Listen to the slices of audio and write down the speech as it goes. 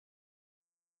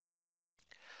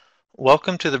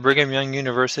Welcome to the Brigham Young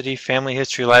University Family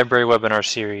History Library webinar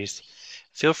series.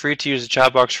 Feel free to use the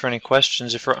chat box for any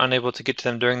questions. If we're unable to get to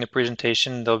them during the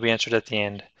presentation, they'll be answered at the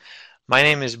end. My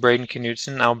name is Braden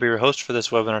Knudsen. I'll be your host for this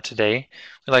webinar today.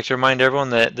 We'd like to remind everyone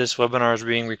that this webinar is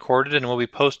being recorded and will be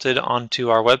posted onto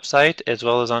our website as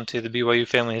well as onto the BYU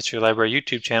Family History Library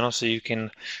YouTube channel, so you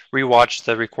can rewatch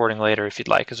the recording later if you'd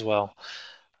like as well.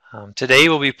 Today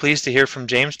we'll be pleased to hear from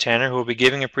James Tanner, who will be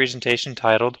giving a presentation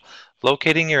titled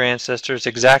Locating Your Ancestors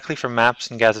Exactly from Maps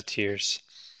and Gazetteers.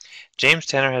 James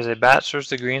Tanner has a bachelor's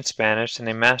degree in Spanish and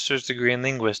a master's degree in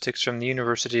linguistics from the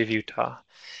University of Utah.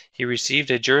 He received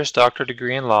a Juris Doctor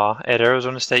degree in law at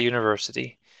Arizona State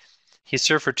University. He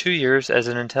served for 2 years as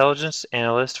an intelligence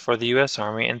analyst for the U.S.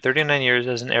 Army and 39 years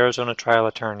as an Arizona trial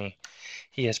attorney.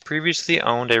 He has previously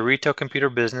owned a retail computer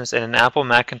business and an Apple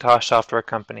Macintosh software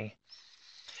company.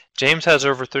 James has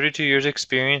over 32 years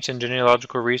experience in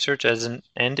genealogical research and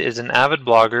is an avid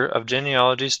blogger of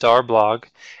Genealogy Star blog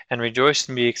and Rejoice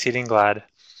and Be Exceeding Glad.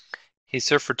 He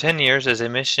served for 10 years as a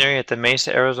missionary at the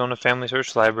Mesa, Arizona Family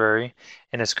Search Library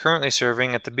and is currently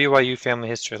serving at the BYU Family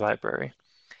History Library.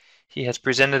 He has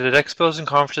presented at expos and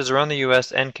conferences around the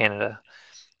U.S. and Canada.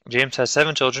 James has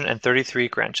 7 children and 33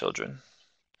 grandchildren.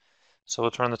 So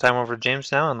we'll turn the time over to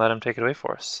James now and let him take it away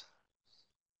for us.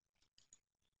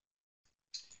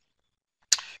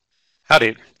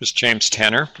 Howdy, this is James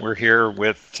Tanner. We're here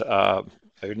with a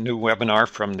new webinar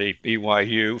from the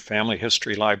BYU Family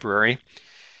History Library,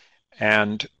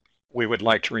 and we would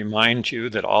like to remind you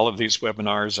that all of these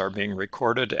webinars are being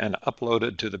recorded and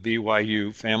uploaded to the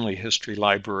BYU Family History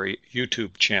Library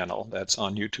YouTube channel. That's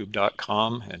on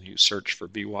youtube.com, and you search for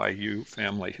BYU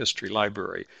Family History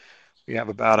Library. We have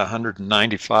about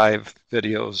 195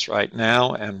 videos right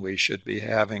now, and we should be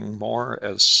having more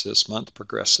as this month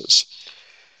progresses.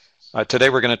 Today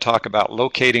we're going to talk about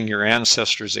locating your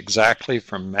ancestors exactly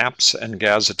from maps and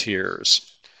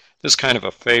gazetteers. This is kind of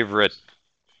a favorite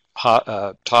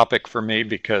topic for me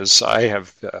because I have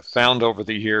found over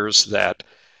the years that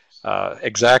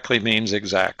exactly means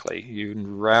exactly. You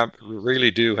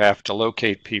really do have to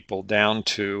locate people down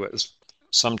to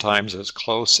sometimes as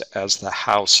close as the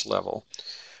house level.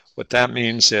 What that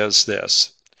means is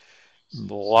this.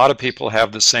 A lot of people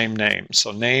have the same name,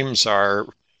 so names are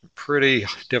pretty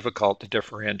difficult to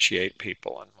differentiate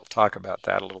people, and we'll talk about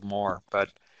that a little more. But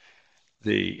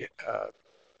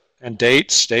and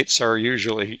dates are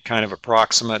usually kind of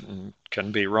approximate and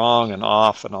can be wrong and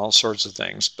off and all sorts of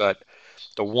things. But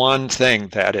the one thing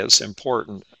that is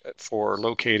important for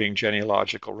locating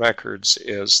genealogical records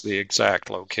is the exact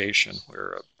location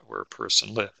where a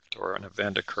person lived or an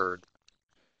event occurred.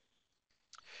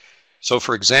 So,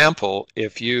 for example,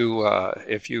 if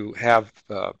you have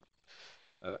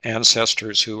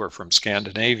ancestors who are from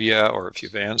Scandinavia, or if you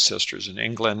have ancestors in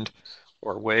England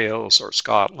or Wales or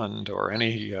Scotland or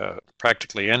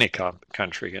practically any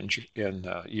country in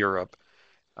Europe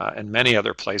and many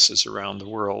other places around the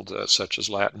world, such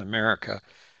as Latin America,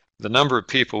 the number of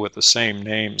people with the same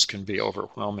names can be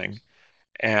overwhelming.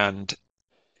 And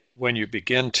when you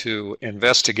begin to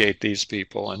investigate these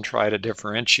people and try to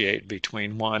differentiate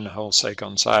between one Jose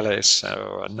Gonzalez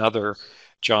or another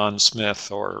John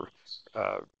Smith or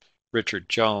Richard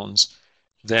Jones,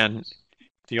 then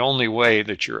the only way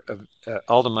that you're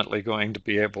ultimately going to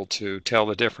be able to tell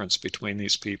the difference between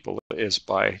these people is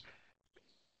by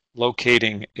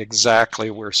locating exactly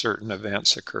where certain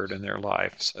events occurred in their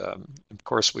lives. Of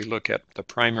course, we look at the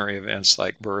primary events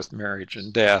like birth, marriage,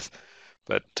 and death,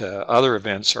 but other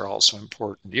events are also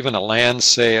important. Even a land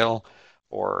sale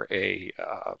or a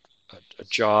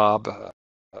job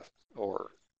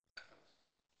or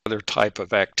other type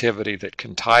of activity that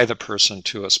can tie the person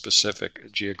to a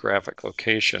specific geographic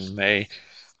location may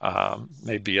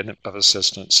be of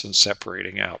assistance in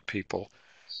separating out people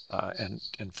and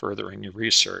furthering your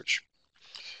research.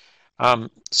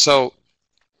 So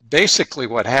basically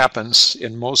what happens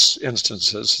in most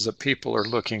instances is that people are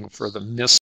looking for the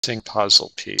missing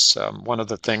puzzle piece. One of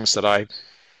the things that I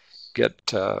get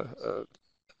that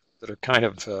are kind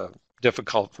of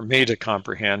difficult for me to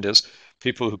comprehend is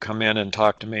people who come in and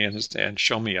talk to me and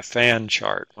show me a fan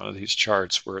chart, one of these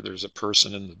charts where there's a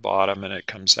person in the bottom and it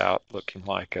comes out looking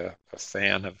like a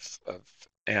fan of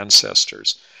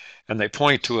ancestors. And they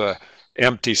point to an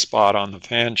empty spot on the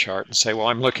fan chart and say, well,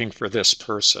 I'm looking for this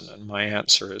person. And my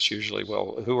answer is usually,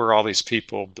 well, who are all these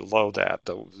people below that,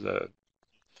 the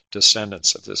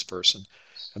descendants of this person?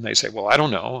 And they say, well, I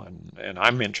don't know, and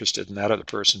I'm interested in that other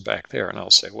person back there. And I'll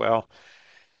say, well,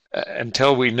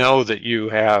 until we know that you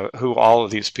have who all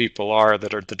of these people are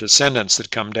that are the descendants that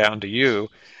come down to you,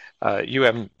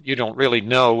 you don't really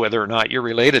know whether or not you're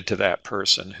related to that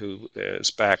person who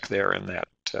is back there in that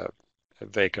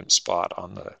vacant spot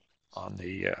on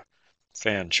the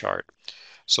fan chart.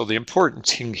 So the important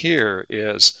thing here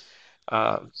is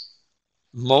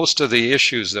most of the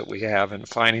issues that we have in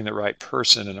finding the right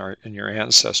person in your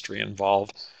ancestry involve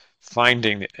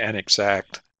finding an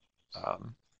exact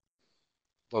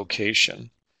location.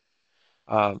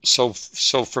 So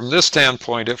from this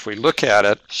standpoint, if we look at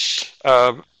it,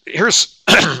 here's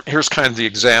here's kind of the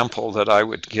example that I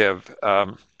would give.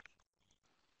 A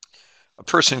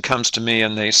person comes to me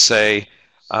and they say,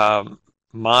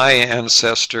 my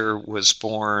ancestor was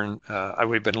born,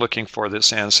 we've been looking for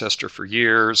this ancestor for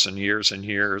years and years and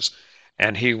years,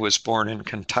 and he was born in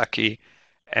Kentucky,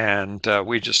 and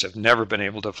we just have never been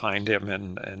able to find him,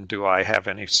 and do I have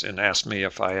any, and ask me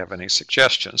if I have any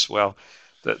suggestions. Well,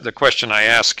 the question I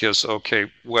ask is,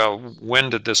 okay, well, when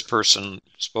did this person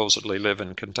supposedly live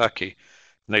in Kentucky?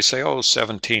 And they say, oh,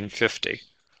 1750.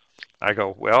 I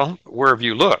go, well, where have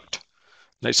you looked?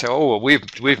 They say, oh, well,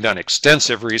 we've done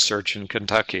extensive research in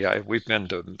Kentucky. We've been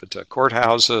to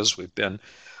courthouses. We've been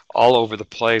all over the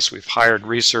place. We've hired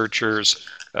researchers.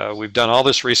 We've done all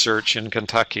this research in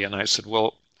Kentucky. And I said,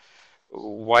 well,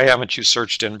 why haven't you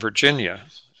searched in Virginia?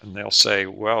 And they'll say,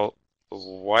 well,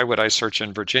 why would I search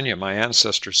in Virginia? My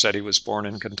ancestor said he was born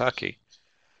in Kentucky.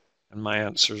 And my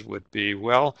answer would be,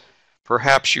 well,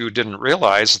 perhaps you didn't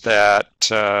realize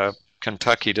that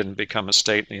Kentucky didn't become a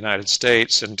state in the United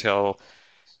States until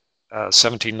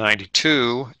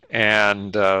 1792,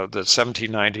 and the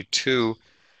 1792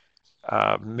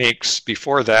 makes,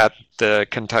 before that, the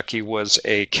Kentucky was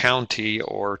a county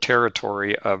or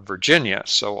territory of Virginia,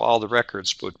 so all the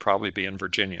records would probably be in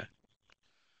Virginia.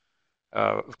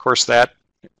 Of course, that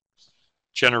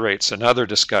generates another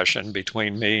discussion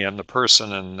between me and the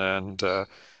person,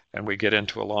 and we get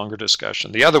into a longer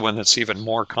discussion. The other one that's even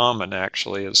more common,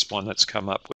 actually, is one that's come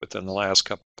up within the last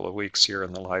couple of weeks here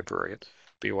in the library at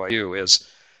BYU, is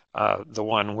the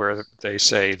one where they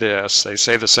say this. They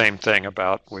say the same thing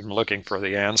about, we're looking for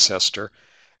the ancestor,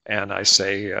 and I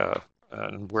say,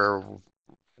 where,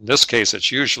 in this case,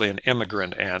 it's usually an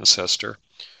immigrant ancestor.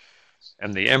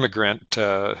 And the immigrant,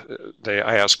 I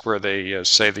ask where they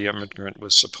say the immigrant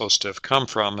was supposed to have come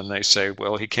from, and they say,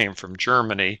 well, he came from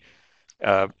Germany.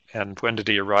 And when did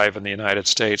he arrive in the United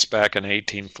States? Back in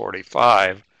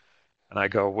 1845. And I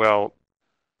go, well,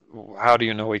 how do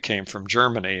you know he came from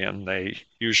Germany? And they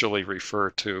usually refer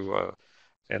to,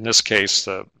 in this case,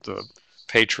 the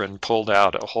patron pulled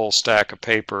out a whole stack of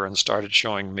paper and started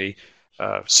showing me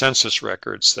census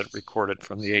records that recorded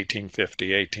from the 1850,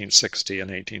 1860, and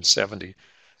 1870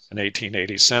 and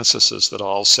 1880 censuses that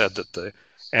all said that the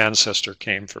ancestor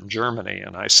came from Germany.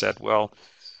 And I said, well,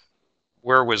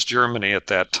 where was Germany at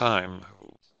that time?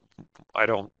 I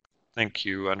don't think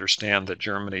you understand that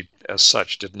Germany as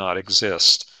such did not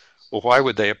exist. Well, why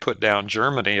would they have put down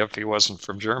Germany if he wasn't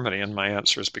from Germany? And my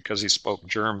answer is because he spoke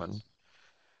German,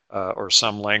 or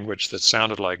some language that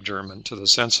sounded like German to the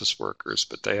census workers,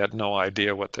 but they had no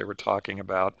idea what they were talking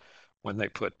about when they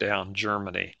put down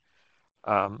Germany.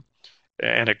 And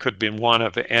it could be one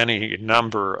of any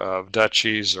number of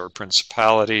duchies or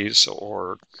principalities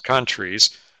or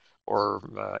countries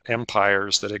or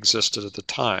empires that existed at the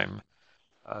time,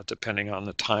 depending on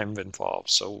the time involved.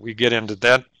 So we get into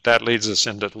that. That leads us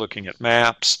into looking at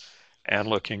maps and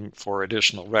looking for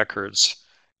additional records.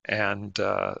 And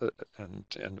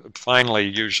finally,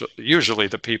 usually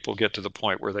the people get to the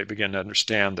point where they begin to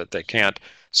understand that they can't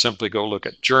simply go look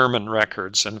at German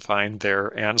records and find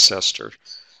their ancestor,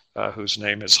 whose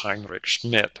name is Heinrich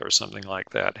Schmidt or something like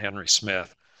that, Henry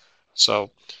Smith. So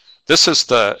this is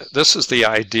the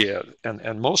idea,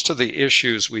 and most of the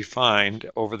issues we find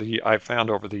I've found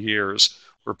over the years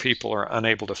where people are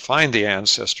unable to find the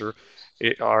ancestor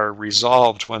are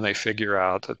resolved when they figure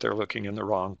out that they're looking in the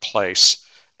wrong place,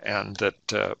 and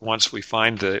that once we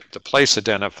find the place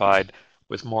identified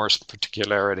with more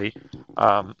particularity.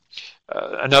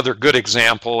 Another good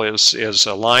example is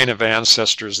a line of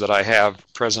ancestors that I have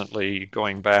presently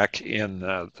going back in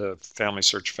the Family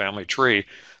Search family tree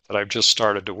that I've just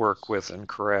started to work with and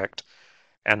correct.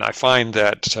 And I find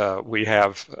that we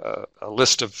have a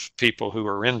list of people who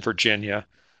are in Virginia,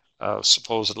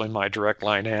 supposedly my direct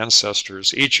line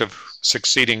ancestors. Each of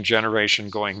succeeding generation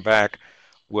going back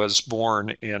was born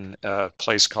in a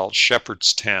place called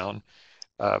Shepherdstown,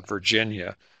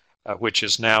 Virginia, which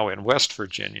is now in West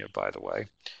Virginia, by the way.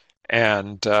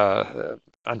 And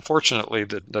unfortunately,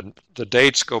 the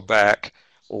dates go back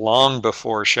long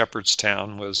before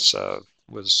Shepherdstown was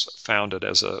founded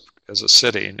as a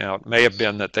city. Now, it may have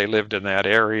been that they lived in that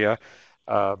area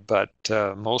but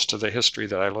most of the history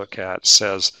that I look at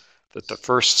says that the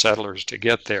first settlers to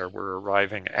get there were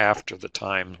arriving after the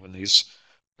time when these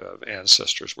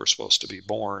ancestors were supposed to be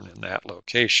born in that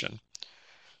location.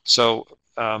 So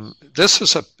this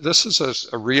is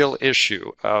a real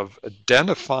issue of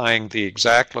identifying the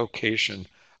exact location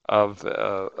of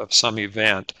some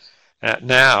event.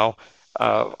 Now,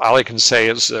 all I can say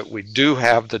is that we do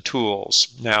have the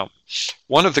tools. Now,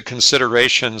 one of the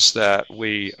considerations that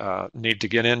we need to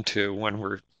get into when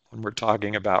we're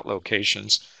talking about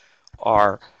locations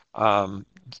are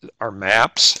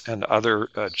maps and other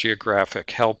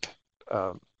geographic help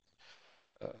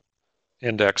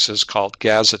indexes called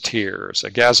gazetteers. A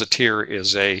gazetteer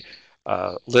is a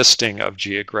listing of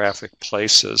geographic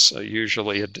places,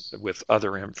 usually with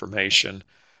other information,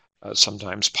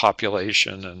 sometimes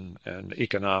population and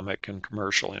economic and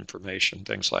commercial information,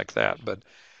 things like that. But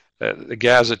the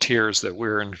gazetteers that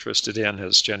we're interested in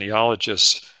as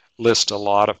genealogists list a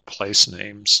lot of place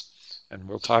names, and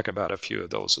we'll talk about a few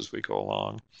of those as we go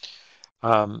along.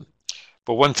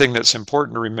 But one thing that's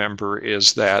important to remember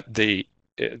is that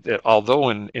although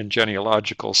in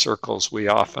genealogical circles we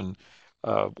often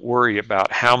worry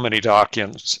about how many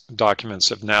documents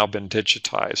have now been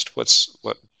digitized,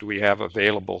 what do we have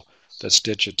available that's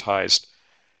digitized,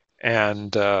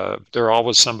 and there's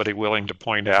always somebody willing to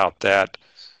point out that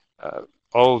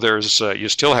you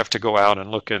still have to go out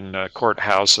and look in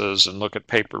courthouses and look at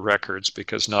paper records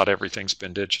because not everything's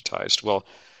been digitized. Well,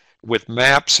 with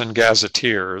maps and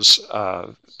gazetteers,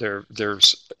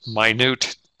 there's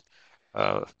minute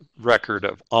record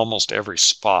of almost every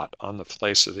spot on the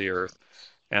face of the earth,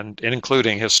 and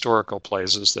including historical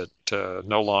places that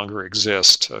no longer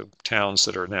exist, towns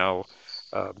that are now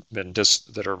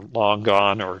that are long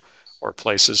gone, or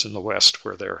places in the West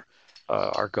where there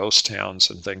are ghost towns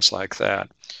and things like that.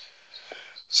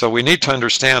 So we need to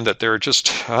understand that there are just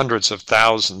hundreds of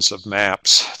thousands of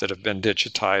maps that have been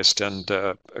digitized,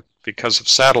 and because of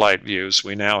satellite views,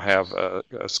 we now have a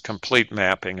complete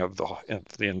mapping of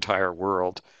the entire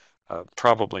world,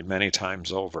 probably many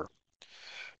times over.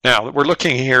 Now, we're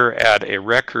looking here at a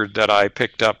record that I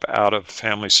picked up out of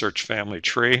Family Search Family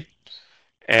Tree,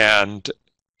 and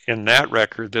in that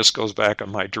record, this goes back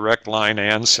on my direct line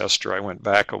ancestor. I went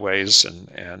back a ways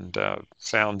and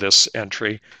found this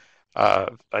entry.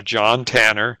 A John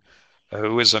Tanner,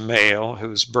 who is a male,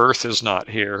 whose birth is not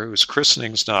here, whose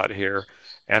christening's not here,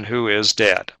 and who is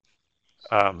dead,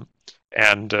 and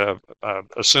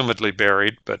assumedly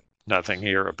buried, but nothing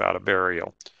here about a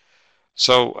burial.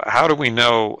 So how do we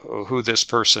know who this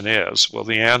person is? Well,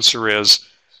 the answer is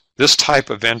this type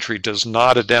of entry does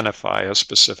not identify a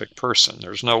specific person.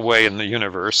 There's no way in the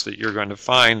universe that you're going to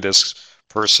find this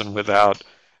person without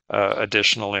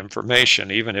additional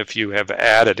information, even if you have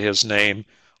added his name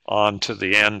onto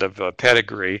the end of a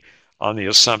pedigree on the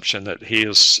assumption that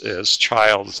his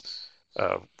child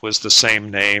was the same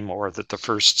name, or that the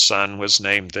first son was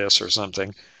named this or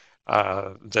something,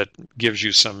 that gives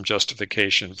you some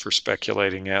justification for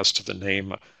speculating as to the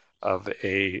name of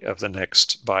the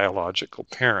next biological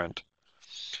parent.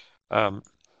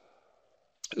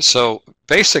 So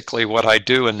basically what I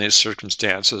do in these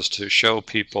circumstances to show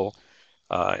people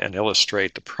and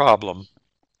illustrate the problem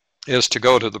is to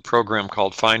go to the program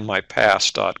called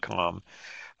findmypast.com.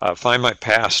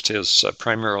 FindMyPast is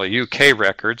primarily UK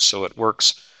records, so it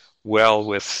works well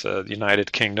with the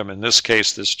United Kingdom. In this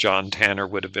case, this John Tanner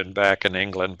would have been back in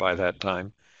England by that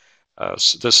time.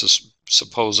 So this is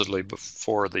supposedly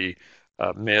before the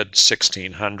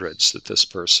mid-1600s that this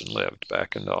person lived,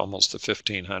 back into almost the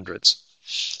 1500s.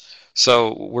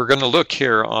 So we're going to look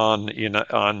here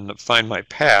on Find My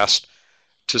Past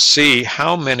to see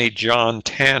how many John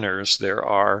Tanners there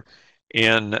are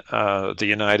in the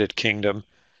United Kingdom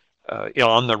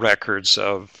on the records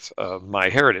of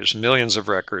MyHeritage. Millions of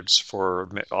records for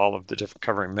all of the different,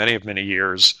 covering many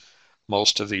years,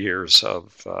 most of the years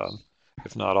of,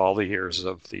 if not all the years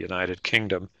of the United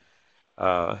Kingdom,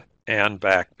 and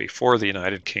back before the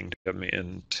United Kingdom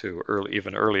into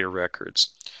even earlier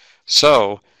records.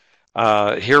 So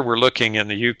here we're looking in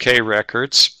the UK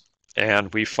records,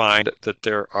 and we find that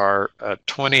there are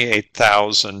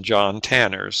 28,000 John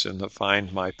Tanners in the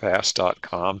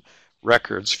findmypast.com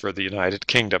records for the United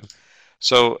Kingdom.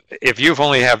 So if you've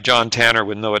only have John Tanner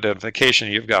with no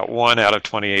identification, you've got 1 out of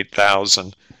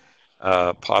 28,000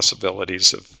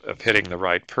 possibilities of hitting the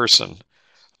right person.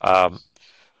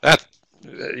 That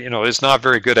is not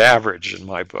very good average in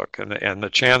my book, and the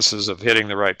chances of hitting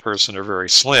the right person are very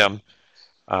slim.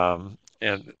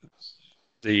 And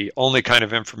the only kind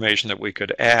of information that we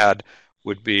could add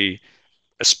would be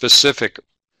a specific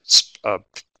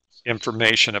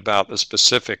information about the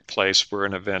specific place where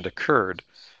an event occurred.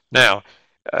 Now,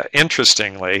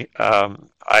 interestingly,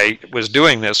 I was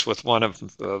doing this with one of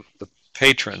the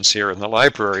patrons here in the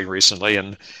library recently,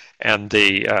 and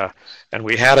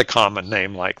we had a common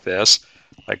name like this,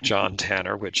 like John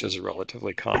Tanner, which is a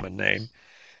relatively common name.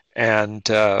 And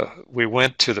we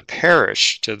went to the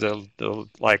parish, to the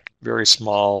like very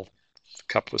small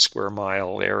couple of square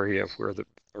mile area where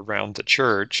around the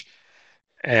church,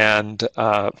 and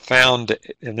found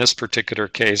in this particular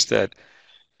case that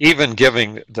even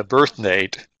giving the birth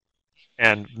date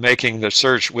and making the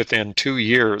search within 2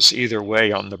 years either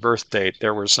way on the birth date,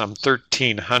 there were some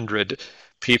 1,300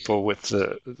 people with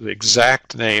the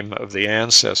exact name of the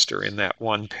ancestor in that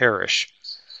one parish.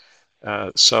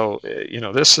 So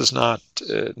this is not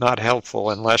helpful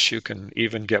unless you can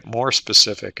even get more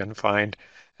specific and find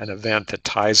an event that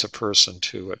ties a person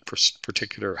to a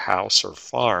particular house or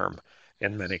farm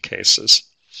in many cases.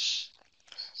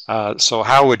 So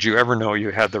how would you ever know you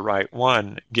had the right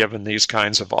one given these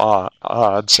kinds of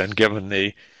odds and given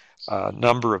the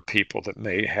number of people that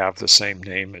may have the same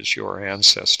name as your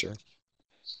ancestor?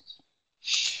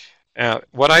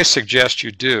 What I suggest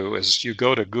you do is you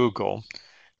go to Google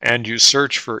and you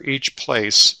search for each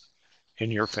place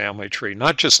in your family tree,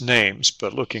 not just names,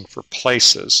 but looking for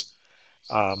places.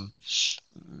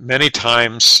 Many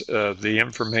times the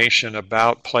information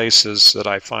about places that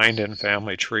I find in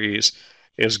family trees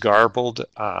is garbled.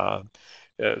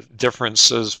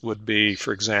 Differences would be,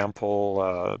 for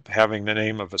example, having the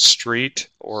name of a street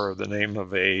or the name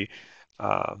of a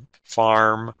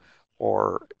farm,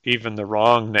 or even the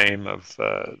wrong name of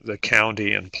the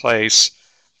county and place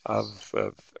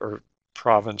or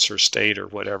province or state or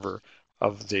whatever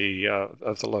of the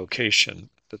location,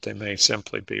 that they may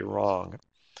simply be wrong.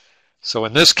 So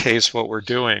in this case, what we're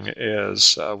doing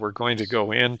is we're going to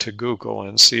go into Google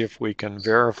and see if we can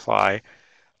verify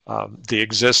the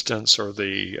existence or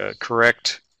the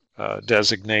correct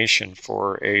designation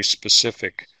for a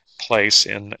specific place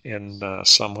in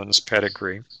someone's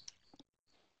pedigree.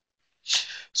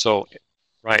 So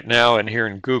right now and here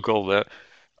in Google,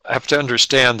 I have to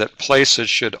understand that places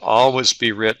should always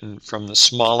be written from the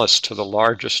smallest to the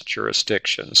largest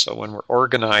jurisdiction. So when we're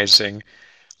organizing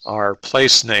our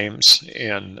place names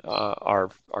in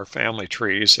our family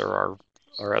trees or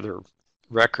our other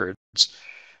records,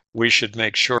 we should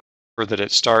make sure that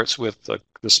it starts with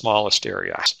the smallest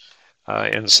area.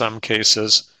 In some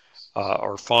cases,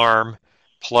 or farm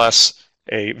plus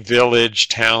a village,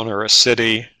 town, or a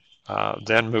city,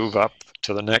 then move up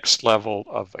to the next level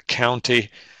of a county.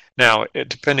 Now,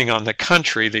 depending on the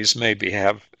country, these may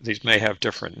have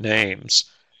different names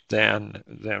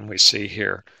than we see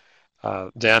here.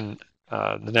 Then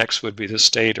the next would be the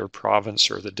state or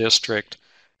province or the district,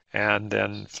 and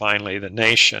then finally the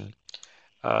nation.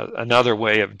 Another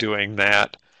way of doing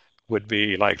that would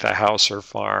be like the house or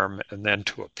farm, and then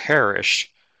to a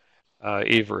parish,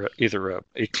 either a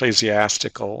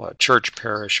ecclesiastical, a church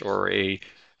parish, or a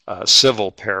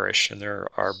civil parish, and there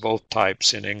are both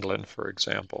types in England, for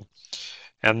example.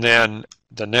 And then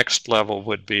the next level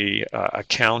would be a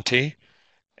county,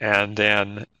 and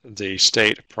then the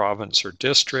state, province, or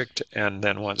district, and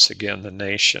then once again the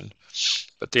nation.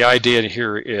 But the idea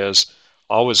here is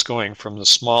always going from the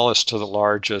smallest to the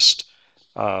largest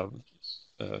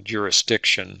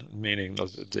jurisdiction, meaning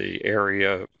the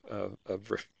area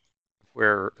of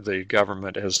where the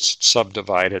government has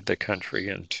subdivided the country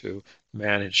into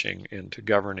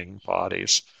governing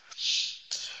bodies.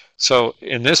 So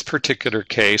in this particular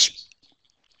case,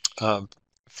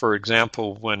 for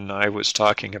example, when I was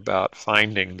talking about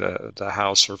finding the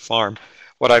house or farm,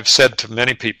 what I've said to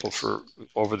many people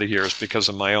over the years, because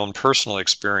of my own personal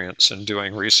experience in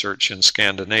doing research in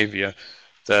Scandinavia,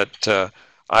 that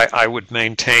I would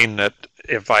maintain that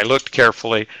if I looked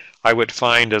carefully, I would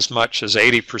find as much as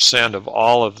 80% of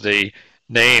all of the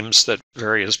names that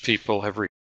various people have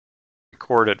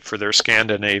recorded for their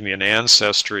Scandinavian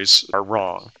ancestries are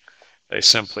wrong. They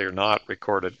simply are not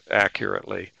recorded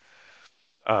accurately.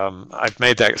 I've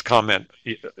made that comment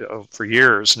for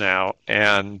years now,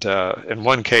 and in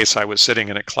one case I was sitting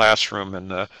in a classroom,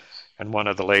 and one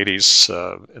of the ladies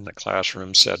in the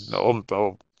classroom said,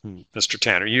 "Oh, Mr.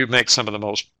 Tanner, you make some of the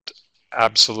most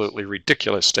absolutely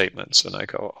ridiculous statements." And I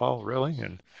go, "Oh, really?"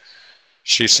 And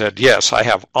she said, "Yes, I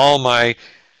have all my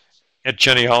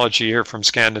genealogy here from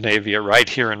Scandinavia right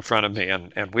here in front of me,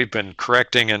 and we've been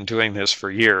correcting and doing this for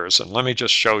years, and let me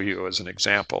just show you as an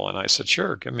example." And I said,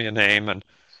 "Sure, give me a name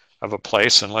of a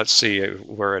place and let's see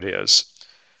where it is."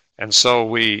 And so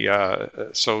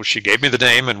so she gave me the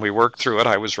name and we worked through it.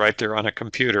 I was right there on a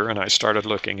computer and I started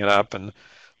looking it up, and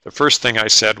The first thing I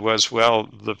said was, well,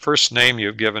 the first name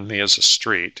you've given me is a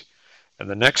street, and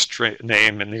the next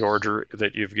name in the order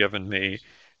that you've given me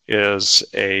is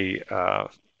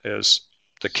is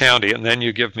the county, and then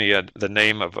you give me the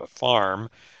name of a farm,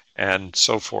 and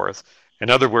so forth. In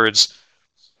other words,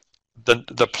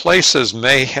 the places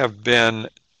may have been,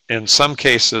 in some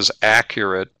cases,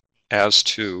 accurate as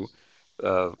to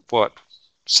what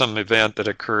some event that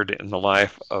occurred in the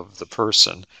life of the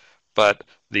person, but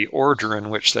the order in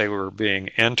which they were being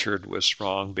entered was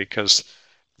wrong because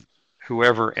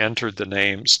whoever entered the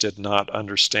names did not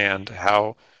understand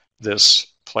how this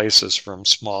places from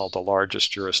small to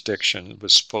largest jurisdiction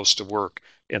was supposed to work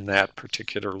in that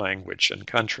particular language and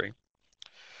country.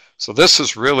 So this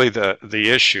is really the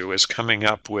issue, is coming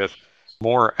up with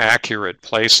more accurate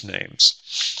place names.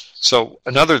 So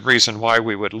another reason why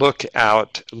we would look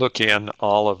in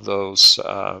all of those,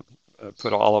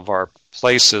 put all of our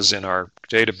places in our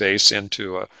database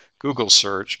into a Google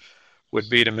search would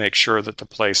be to make sure that the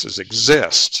places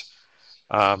exist.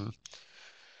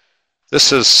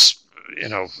 This is,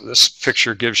 this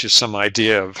picture gives you some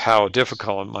idea of how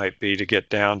difficult it might be to get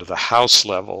down to the house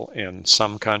level in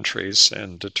some countries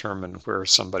and determine where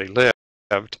somebody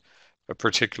lived,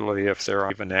 particularly if there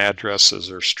aren't even addresses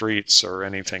or streets or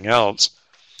anything else.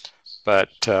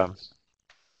 But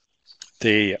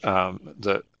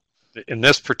in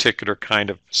this particular kind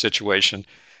of situation,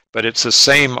 but it's the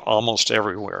same almost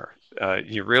everywhere.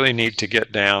 You really need to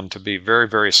get down to be very,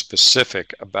 very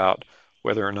specific about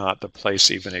whether or not the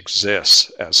place even exists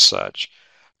as such.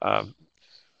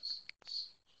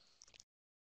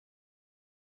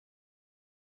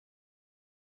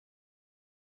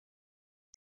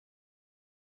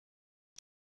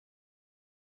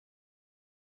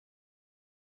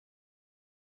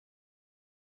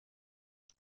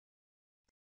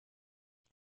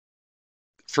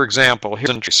 For example, here's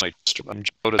interesting. One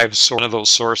of those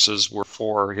sources were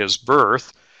for his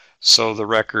birth, so the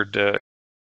record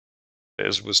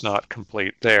was not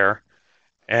complete there.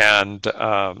 And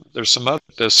there's some other,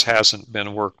 this hasn't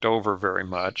been worked over very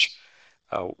much.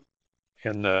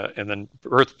 In the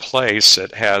birthplace,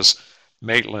 it has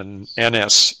Maitland,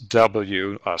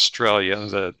 NSW, Australia.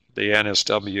 The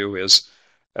NSW is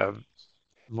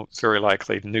very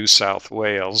likely New South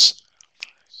Wales.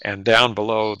 And down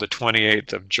below, the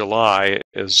 28th of July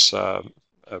is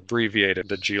abbreviated.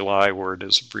 The July word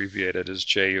is abbreviated as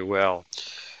JUL.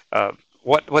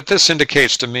 What this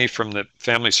indicates to me from the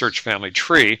Family Search Family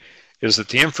Tree is that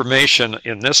the information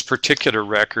in this particular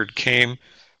record came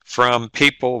from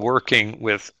people working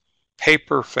with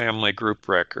paper family group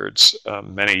records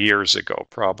many years ago,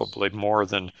 probably more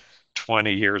than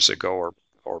 20 years ago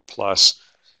or plus,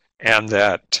 and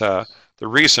that the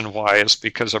reason why is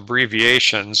because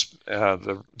abbreviations,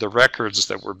 the records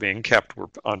that were being kept were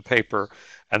on paper,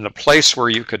 and the place where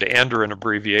you could enter an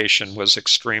abbreviation was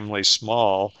extremely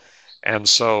small, and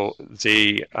so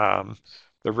the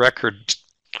record,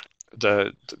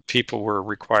 the people were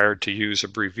required to use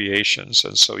abbreviations,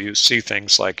 and so you see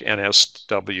things like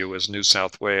NSW as New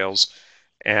South Wales,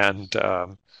 and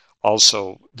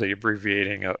also the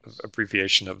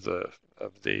abbreviation of the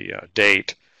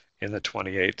date in the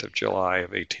 28th of July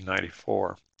of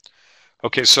 1894.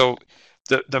 Okay, so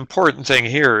the important thing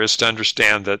here is to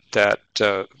understand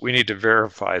that we need to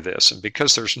verify this, and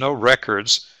because there's no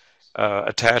records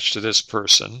attached to this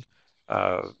person,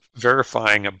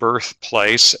 verifying a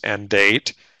birthplace and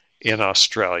date in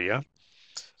Australia,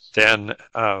 then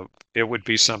it would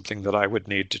be something that I would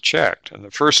need to check. And the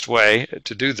first way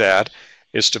to do that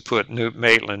is to put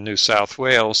Maitland, New South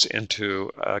Wales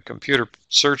into a computer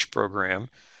search program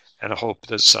and hope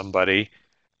that somebody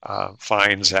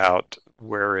finds out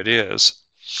where it is.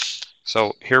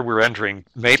 So here we're entering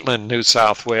Maitland, New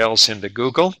South Wales into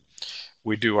Google.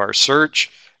 We do our search,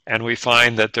 and we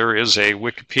find that there is a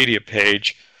Wikipedia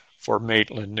page for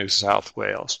Maitland, New South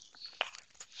Wales.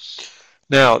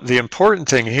 Now, the important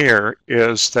thing here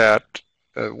is that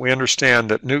we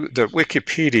understand that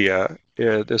Wikipedia,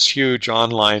 this huge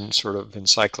online sort of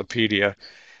encyclopedia,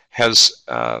 has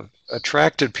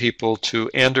attracted people to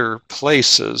enter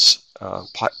places,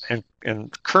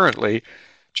 and currently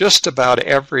just about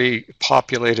every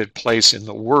populated place in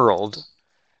the world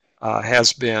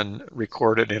has been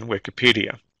recorded in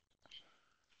Wikipedia.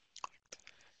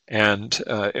 And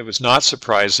it was not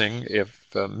surprising if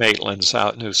Maitland,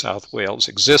 New South Wales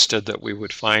existed that we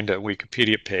would find a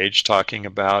Wikipedia page talking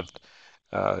about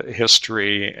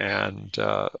history and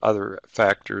other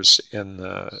factors in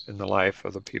the life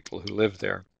of the people who live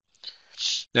there.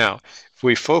 Now, if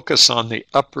we focus on the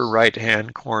upper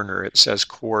right-hand corner, it says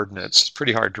coordinates. It's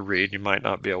pretty hard to read. You might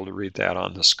not be able to read that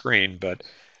on the screen, but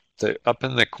up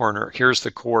in the corner, here's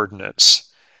the coordinates.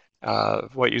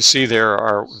 What you see there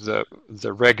are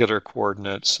the regular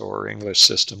coordinates or English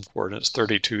system coordinates,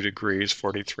 32 degrees,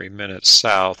 43 minutes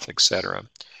south, etc.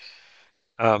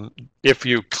 If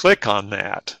you click on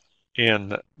that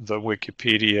in the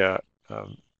Wikipedia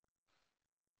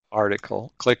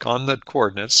article, click on the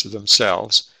coordinates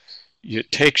themselves,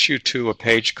 it takes you to a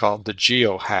page called the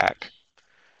GeoHack.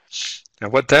 Now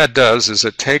what that does is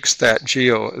it takes that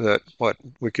what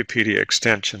Wikipedia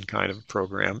extension kind of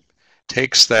program,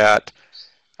 takes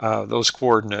those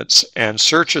coordinates and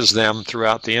searches them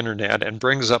throughout the internet and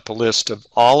brings up a list of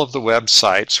all of the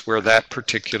websites where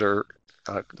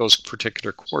those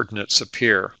particular coordinates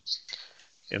appear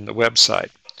in the website.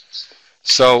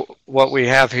 So what we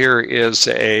have here is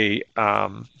a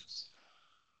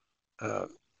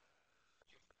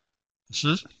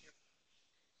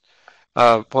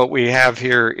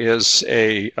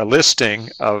listing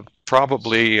of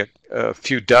probably a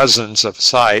few dozens of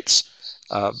sites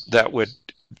that would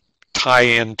tie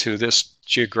into this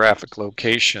geographic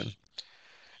location.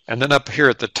 And then up here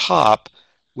at the top,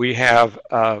 we have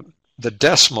the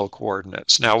decimal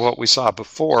coordinates. Now, what we saw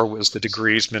before was the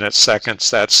degrees, minutes,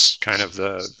 seconds. That's kind of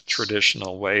the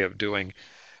traditional way of doing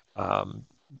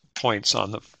points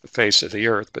on the face of the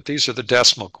Earth. But these are the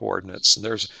decimal coordinates. And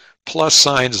there's plus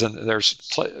signs and there's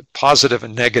positive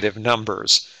and negative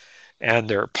numbers. And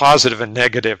they're positive and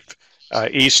negative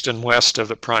east and west of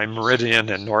the prime meridian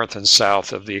and north and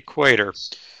south of the equator.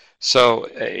 So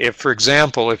if, for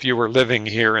example, if you were living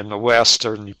here in the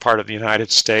western part of the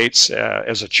United States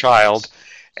as a child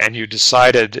and you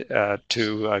decided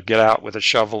to get out with a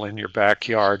shovel in your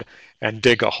backyard and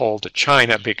dig a hole to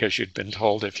China because you'd been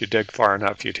told if you dig far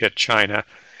enough you'd hit China,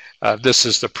 this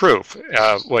is the proof.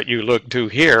 What you do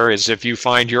here is if you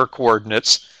find your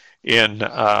coordinates in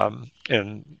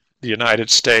the United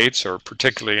States, or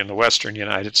particularly in the western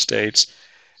United States,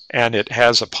 and it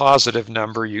has a positive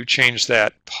number, you change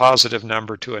that positive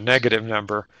number to a negative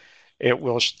number, it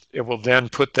will then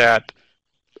put that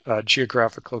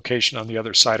geographic location on the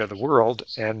other side of the world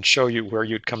and show you where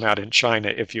you'd come out in China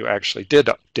if you actually did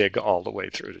dig all the way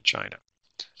through to China.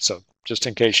 So just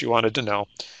in case you wanted to know,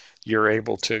 you're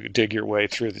able to dig your way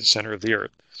through the center of the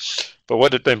Earth. But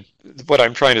what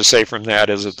I'm trying to say from that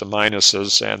is that the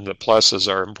minuses and the pluses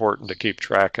are important to keep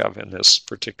track of in this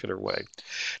particular way.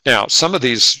 Now, some of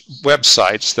these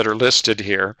websites that are listed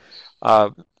here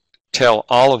tell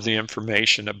all of the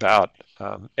information about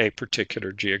a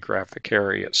particular geographic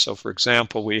area. So, for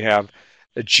example, we have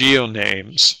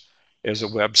GeoNames is a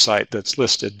website that's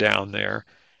listed down there.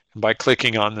 And by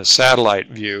clicking on the satellite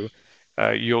view,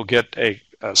 you'll get a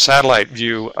satellite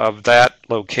view of that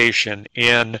location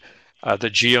in the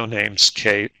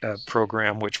GeoNames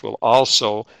program, which will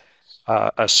also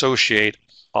associate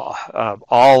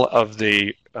all of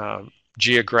the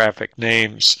geographic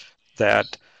names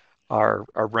that are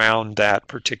around that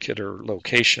particular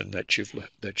location that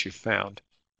you've found.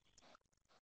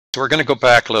 So we're going to go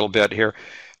back a little bit here.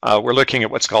 We're looking at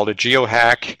what's called a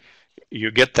GeoHack. You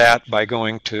get that by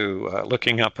going to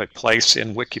looking up a place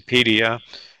in Wikipedia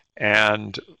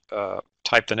and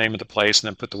type the name of the place and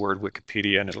then put the word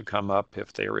Wikipedia and it'll come up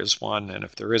if there is one, and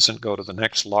if there isn't, go to the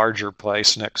next larger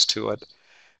place next to it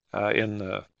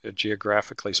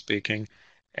geographically speaking,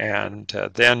 and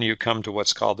then you come to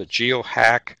what's called the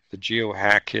GeoHack. The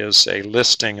GeoHack is a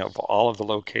listing of all of the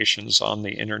locations on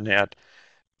the internet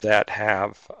that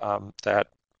have that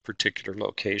particular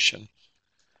location.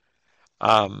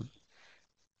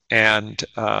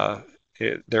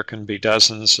 There can be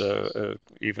dozens,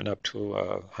 even up to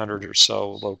 100 or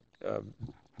so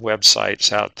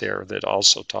websites out there that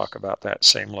also talk about that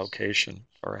same location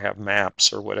or have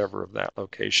maps or whatever of that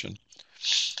location.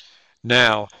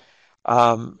 Now,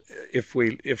 if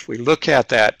we look at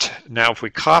that, now if we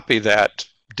copy that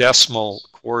decimal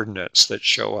coordinates that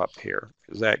show up here,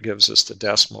 because that gives us the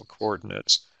decimal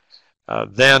coordinates,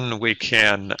 then we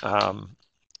can,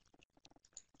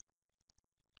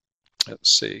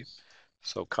 let's see,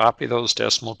 so copy those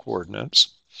decimal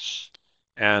coordinates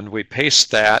and we paste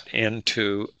that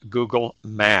into Google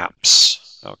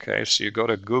Maps. Okay, so you go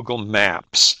to Google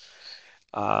Maps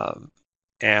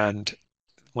and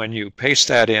when you paste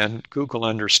that in, Google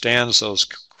understands those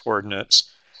coordinates,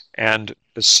 and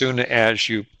as soon as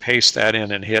you paste that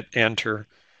in and hit enter,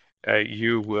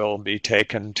 you will be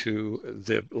taken to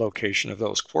the location of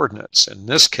those coordinates. In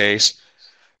this case,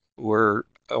 we're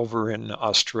over in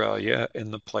Australia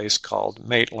in the place called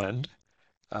Maitland.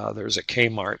 There's a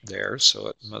Kmart there, so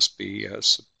it must be a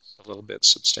little bit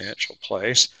substantial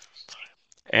place.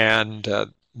 And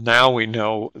now we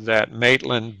know that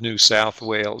Maitland, New South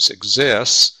Wales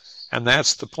exists, And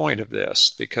that's the point of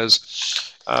this,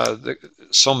 because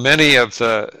so many of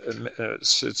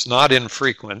it's not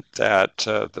infrequent that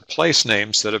the place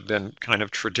names that have been kind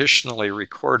of traditionally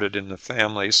recorded in the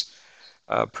families,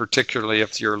 particularly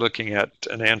if you're looking at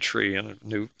an entry in a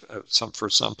new for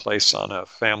some place on a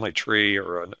family tree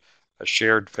or a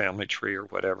shared family tree or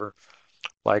whatever,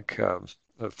 like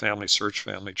the family search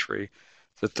family tree,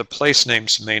 that the place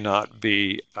names may not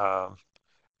be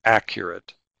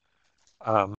accurate.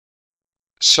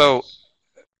 So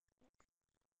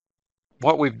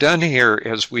what we've done here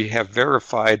is we have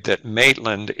verified that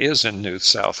Maitland is in New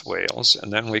South Wales,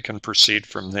 and then we can proceed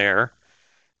from there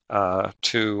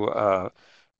to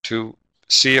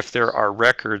see if there are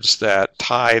records that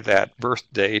tie that birth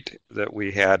date that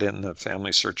we had in the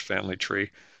family search family tree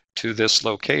to this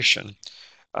location.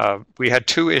 We had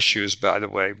two issues, by the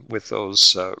way, with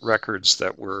those records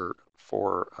that were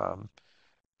for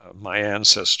my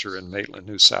ancestor in Maitland,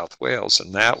 New South Wales,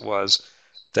 and that was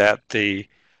that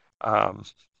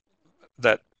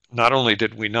that not only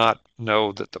did we not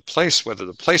know that whether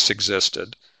the place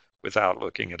existed without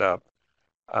looking it up,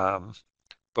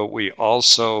 but we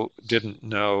also didn't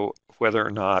know whether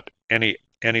or not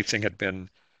anything had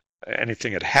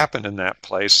happened in that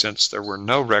place, since there were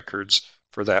no records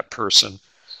for that person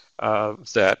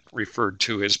that referred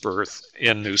to his birth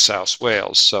in New South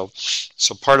Wales. So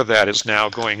part of that is now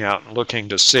going out and looking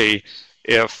to see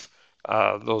if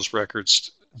those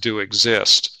records do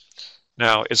exist.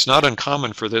 Now, it's not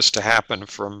uncommon for this to happen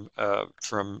from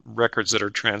records that are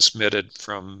transmitted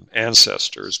from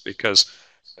ancestors, because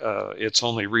it's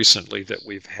only recently that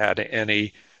we've had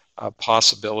any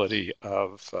possibility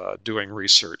of doing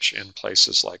research in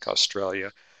places like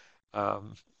Australia.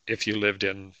 If you lived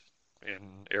in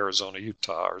Arizona,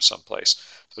 Utah, or someplace.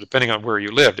 So depending on where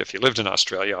you lived, if you lived in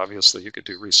Australia, obviously you could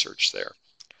do research there.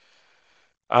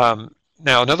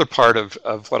 Now, another part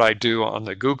of what I do on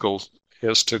the Google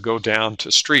is to go down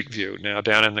to Street View. Now,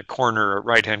 down in the corner,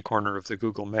 right-hand corner of the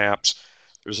Google Maps,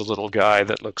 there's a little guy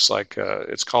that looks like,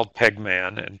 it's called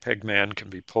Pegman, and Pegman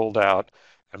can be pulled out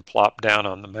and plopped down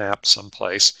on the map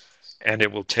someplace, and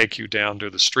it will take you down to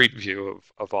the street view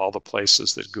of all the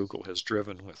places that Google has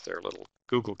driven with their little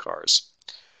Google cars.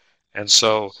 And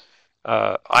so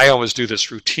I always do this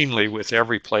routinely with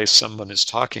every place someone is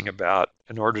talking about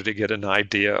in order to get an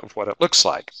idea of what it looks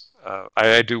like.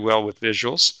 I do well with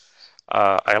visuals.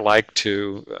 I like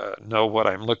to know what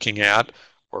I'm looking at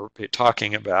or be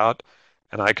talking about,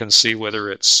 and I can see whether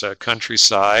it's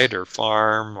countryside or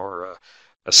farm or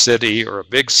a city or a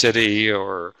big city,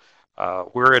 or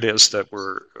where it is that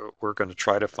we're going to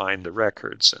try to find the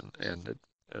records. And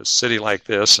a city like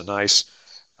this,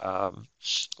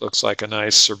 looks like a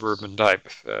nice suburban type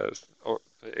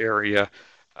area,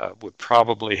 would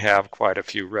probably have quite a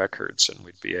few records, and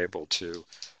we'd be able to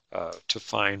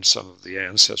find some of the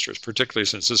ancestors, particularly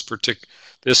since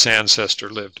this ancestor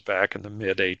lived back in the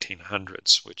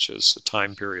mid-1800s, which is a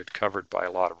time period covered by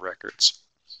a lot of records.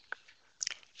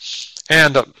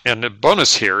 And the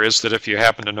bonus here is that if you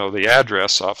happen to know the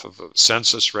address off of a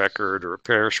census record or a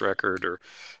parish record or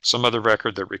some other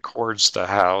record that records the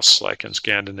house, like in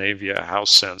Scandinavia, a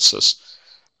house census,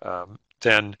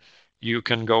 then you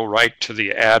can go right to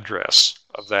the address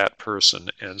of that person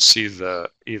and see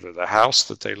either the house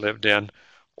that they lived in,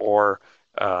 or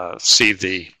see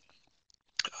the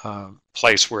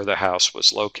place where the house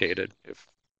was located, if,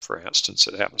 for instance,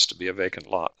 it happens to be a vacant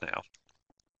lot now.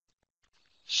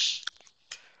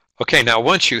 Okay, now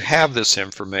once you have this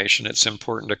information, it's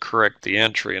important to correct the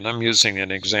entry, and I'm using an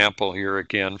example here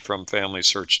again from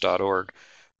FamilySearch.org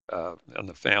on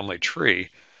the family tree.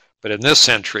 But in this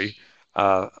entry,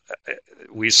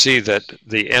 we see that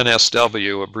the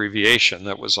NSW abbreviation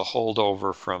that was a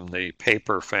holdover from the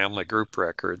paper family group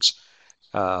records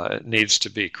needs to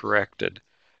be corrected.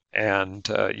 And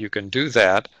you can do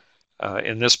that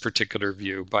in this particular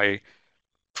view by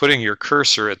putting your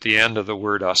cursor at the end of the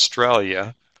word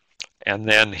Australia and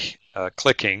then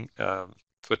clicking,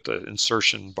 put the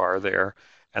insertion bar there,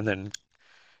 and then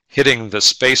hitting the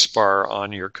space bar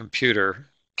on your computer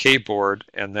keyboard,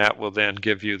 and that will then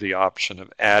give you the option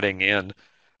of adding in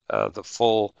the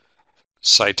full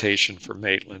citation for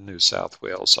Maitland, New South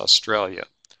Wales, Australia.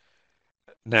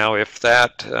 Now,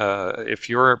 if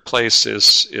your place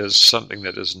is something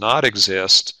that does not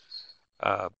exist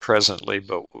presently,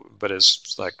 but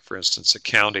is, like, for instance, a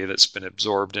county that's been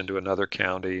absorbed into another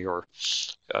county, or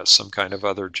some kind of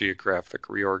other geographic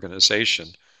reorganization,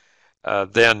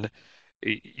 then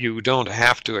you don't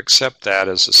have to accept that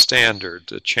as a standard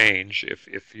to change.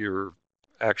 If your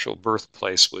actual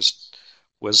birthplace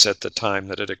was at the time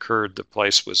that it occurred, the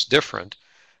place was different,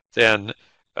 then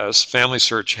Family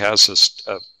Search has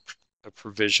a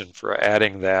provision for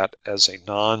adding that as a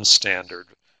non-standard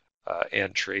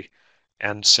entry,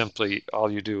 and simply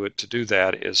all you do to do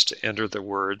that is to enter the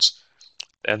words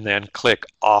and then click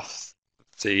off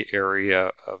the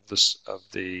area of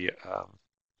the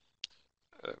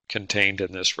contained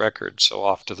in this record, so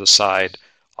off to the side,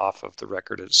 off of the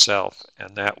record itself,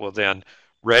 and that will then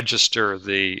register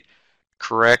the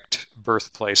correct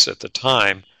birthplace at the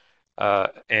time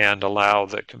and allow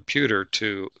the computer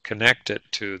to connect it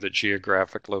to the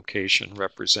geographic location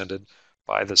represented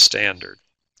by the standard.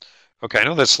 Okay, I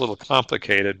know that's a little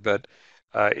complicated, but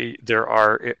there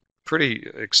are pretty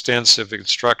extensive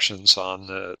instructions on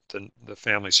the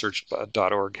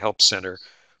FamilySearch.org Help Center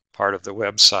part of the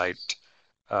website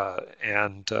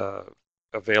and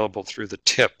available through the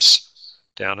tips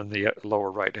down in the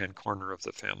lower right-hand corner of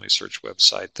the Family Search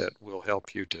website that will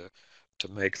help you to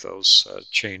make those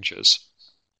changes.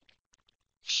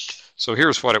 So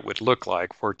here's what it would look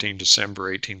like: 14 December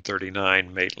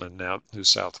 1839, Maitland, New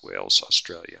South Wales,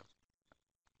 Australia.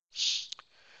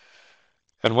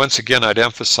 And once again, I'd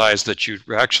emphasize that you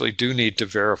actually do need to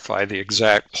verify the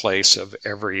exact place of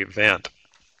every event.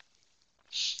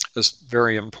 It's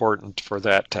very important for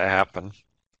that to happen.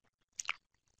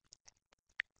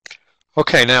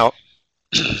 Okay, now,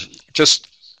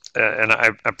 and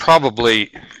I'm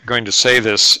probably going to say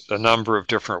this a number of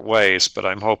different ways, but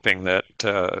I'm hoping that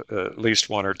at least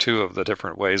one or two of the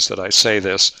different ways that I say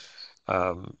this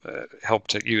help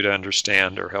you to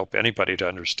understand, or help anybody to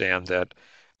understand, that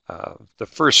the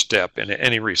first step in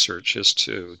any research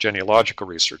genealogical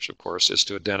research, of course, is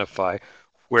to identify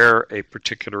where a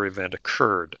particular event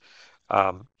occurred.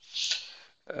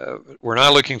 We're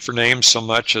not looking for names so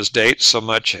much as dates, so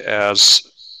much as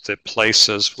the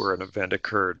places where an event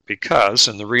occurred, because,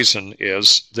 and the reason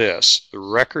is this: the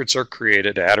records are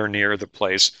created at or near the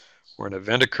place where an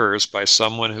event occurs by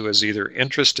someone who is either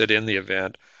interested in the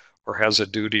event or has a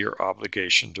duty or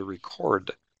obligation to record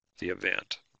the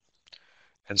event.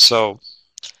 And so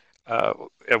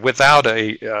without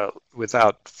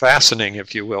fastening,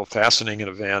 if you will, fastening an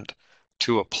event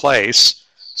to a place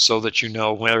so that you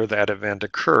know where that event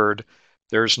occurred,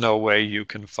 there's no way you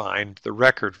can find the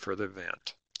record for the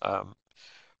event.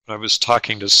 I was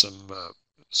talking to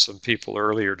some people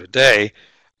earlier today.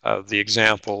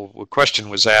 The question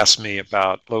was asked me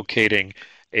about locating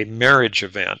a marriage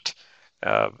event.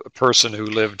 A person who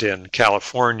lived in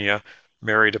California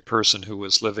married a person who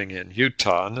was living in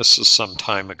Utah, and this is some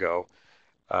time ago,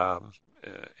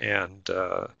 and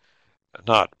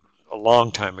not a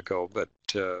long time ago, but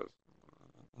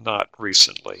not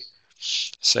recently,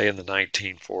 say in the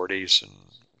 1940s and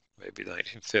maybe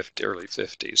 1950, early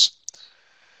 50s.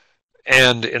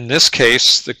 And in this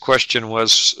case, the question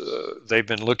was, they've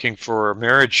been looking for a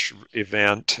marriage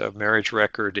event, a marriage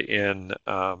record in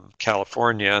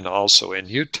California and also in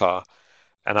Utah.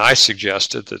 And I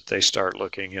suggested that they start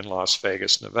looking in Las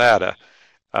Vegas, Nevada,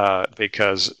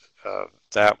 because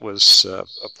that was a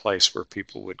place where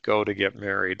people would go to get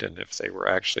married. And if they were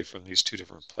actually from these two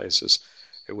different places,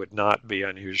 it would not be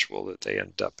unusual that they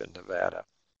end up in Nevada.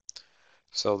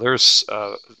 So there's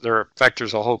a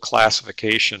whole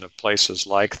classification of places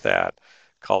like that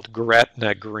called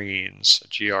Gretna Greens,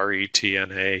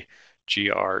 Gretna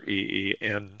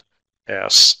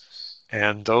Greens,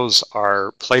 and those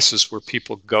are places where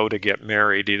people go to get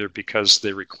married, either because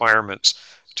the requirements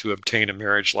to obtain a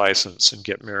marriage license and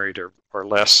get married are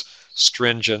less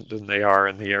stringent than they are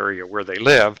in the area where they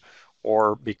live,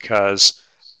 or because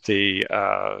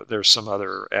there's some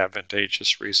other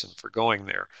advantageous reason for going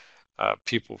there.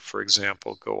 People, for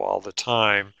example, go all the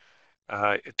time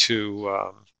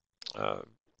to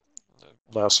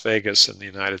Las Vegas in the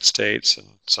United States, and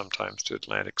sometimes to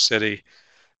Atlantic City,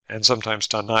 and sometimes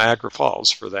to Niagara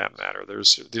Falls, for that matter.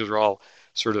 These are all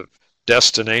sort of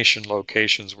destination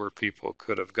locations where people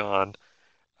could have gone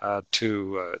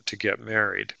to get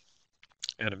married,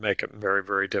 and it make it very,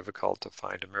 very difficult to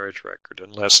find a marriage record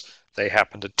unless they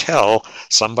happen to tell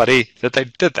somebody that they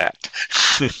did that.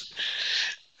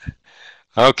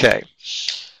 Okay,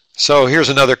 so here's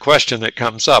another question that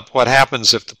comes up. What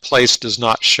happens if the place does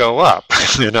not show up?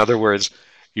 In other words,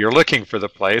 you're looking for the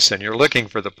place and you're looking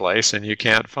for the place and you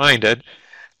can't find it,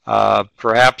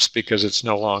 perhaps because it's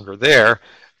no longer there,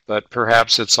 but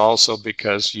perhaps it's also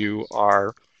because you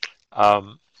are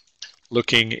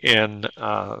looking in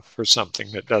for something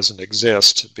that doesn't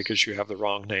exist because you have the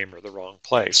wrong name or the wrong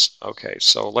place. Okay,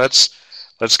 so let's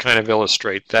kind of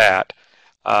illustrate that.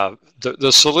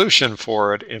 The solution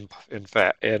for it, in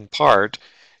part,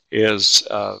 is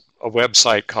a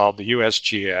website called the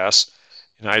USGS,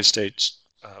 United States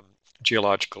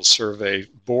Geological Survey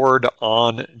Board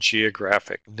on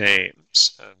Geographic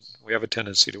Names. And we have a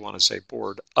tendency to want to say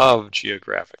Board of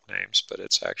Geographic Names, but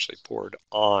it's actually Board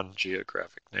on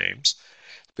Geographic Names.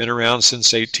 It's been around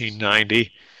since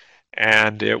 1890,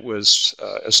 and it was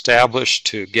established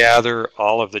to gather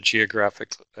all of the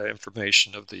geographic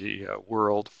information of the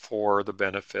world for the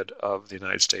benefit of the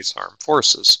United States Armed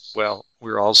Forces. Well,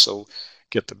 we also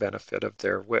get the benefit of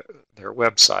their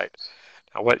website.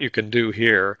 Now, what you can do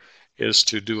here is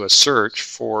to do a search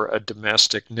for a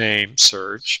domestic name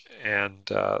search,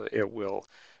 and it will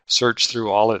search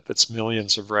through all of its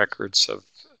millions of records of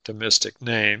domestic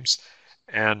names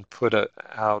and put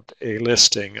out a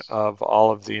listing of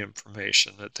all of the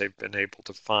information that they've been able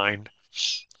to find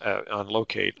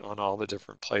locate on all the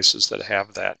different places that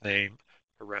have that name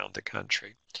around the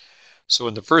country. So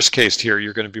in the first case here,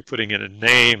 you're going to be putting in a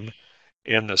name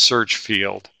in the search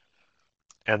field,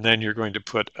 and then you're going to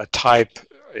put a type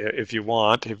if you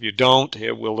want. If you don't,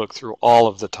 it will look through all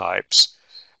of the types.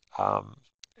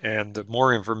 And the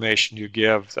more information you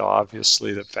give,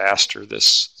 obviously, the faster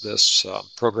this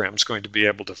program is going to be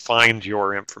able to find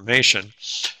your information.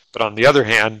 But on the other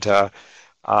hand,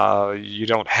 you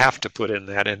don't have to put in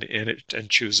that and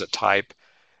choose a type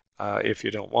if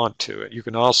you don't want to. You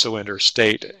can also enter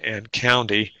state and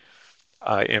county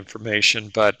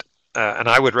information, but and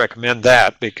I would recommend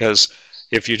that, because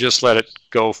if you just let it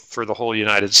go for the whole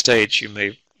United States, you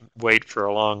may wait for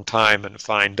a long time and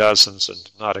find dozens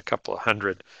and not a couple of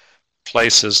hundred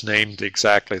places named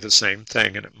exactly the same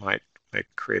thing, and it might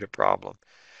create a problem.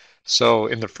 So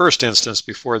in the first instance,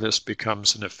 before this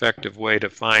becomes an effective way to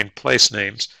find place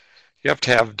names, you have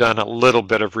to have done a little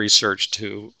bit of research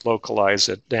to localize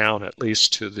it down, at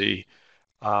least to the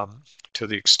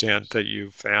extent that you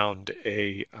found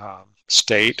a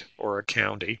state or a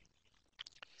county.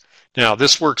 Now,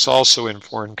 this works also in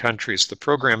foreign countries. The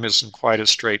program isn't quite as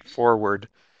straightforward.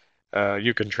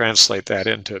 You can translate that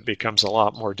into, it becomes a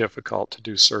lot more difficult to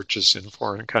do searches in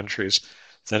foreign countries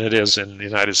than it is in the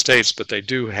United States, but they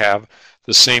do have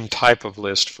the same type of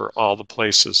list for all the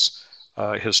places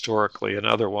historically and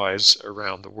otherwise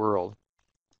around the world.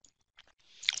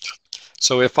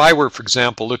 So if I were, for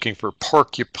example, looking for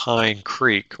Porcupine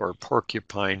Creek or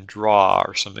Porcupine Draw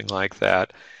or something like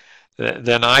that,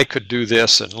 then I could do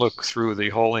this and look through the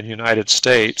whole United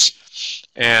States,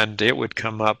 and it would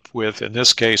come up with, in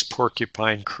this case,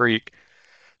 Porcupine Creek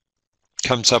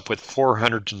comes up with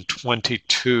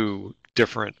 422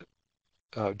 different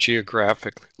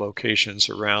geographic locations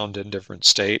around in different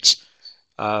states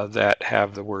that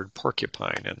have the word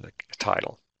porcupine in the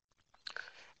title.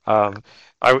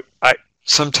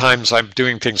 Sometimes I'm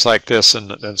doing things like this, and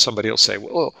then somebody will say,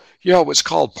 well, yeah, it was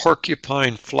called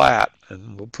Porcupine Flat,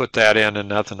 and we'll put that in and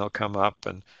nothing will come up,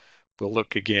 and we'll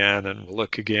look again and we'll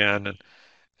look again,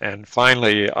 and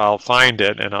finally I'll find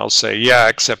it and I'll say, yeah,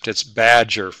 except it's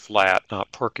Badger Flat,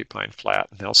 not Porcupine Flat.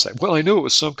 And they'll say, well, I knew it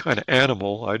was some kind of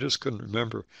animal, I just couldn't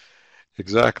remember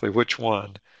exactly which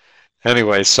one.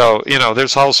 Anyway, so,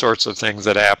 there's all sorts of things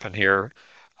that happen here.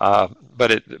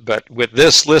 But with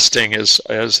this listing is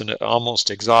an almost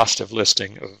exhaustive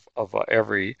listing of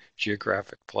every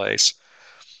geographic place,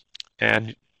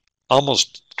 and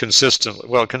almost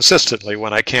consistently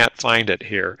when I can't find it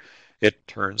here, it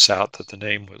turns out that the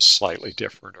name was slightly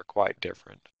different or quite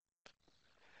different.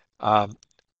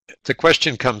 The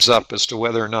question comes up as to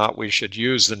whether or not we should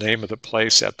use the name of the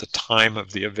place at the time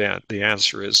of the event. The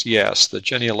answer is yes. The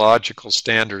genealogical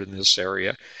standard in this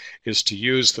area is to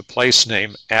use the place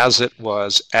name as it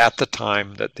was at the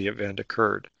time that the event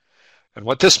occurred. And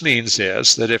what this means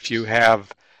is that if you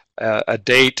have a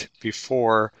date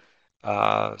before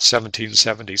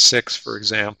 1776, for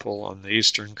example, on the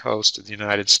eastern coast of the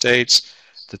United States,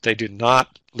 that they do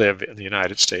not live in the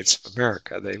United States of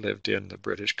America. They lived in the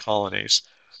British colonies.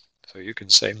 So you can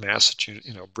say Massachusetts,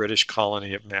 British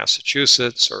colony of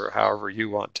Massachusetts, or however you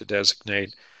want to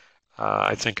designate.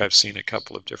 I think I've seen a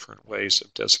couple of different ways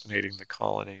of designating the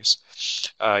colonies.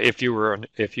 If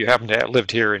you happen to have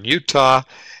lived here in Utah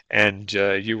and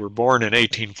you were born in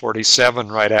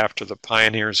 1847, right after the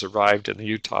pioneers arrived in the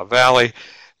Utah Valley,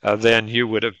 then you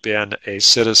would have been a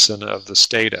citizen of the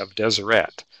state of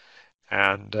Deseret.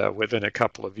 And within a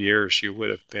couple of years, you would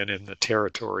have been in the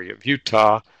territory of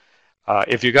Utah.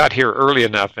 If you got here early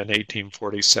enough in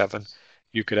 1847,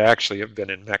 you could actually have been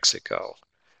in Mexico.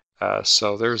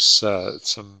 So there's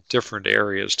some different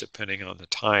areas depending on the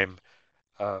time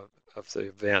of the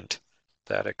event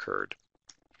that occurred.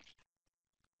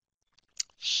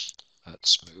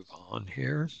 Let's move on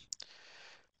here.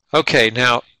 Okay,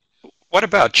 now what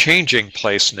about changing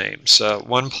place names?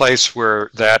 One place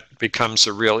where that becomes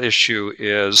a real issue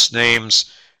is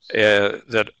names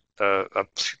that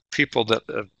people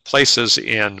that places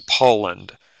in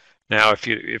Poland. Now,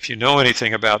 if you know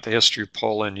anything about the history of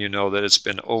Poland, you know that it's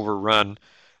been overrun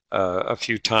a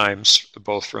few times,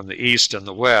 both from the east and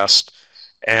the west,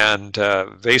 and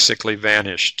basically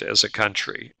vanished as a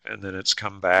country. And then it's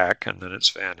come back, and then it's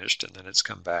vanished, and then it's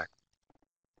come back,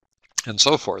 and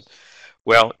so forth.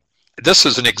 Well, this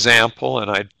is an example,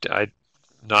 and I'm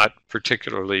not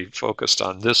particularly focused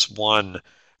on this one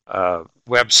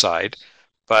website,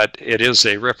 but it is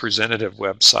a representative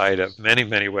website of many,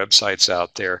 many websites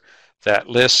out there that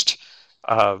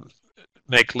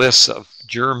make lists of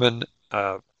German,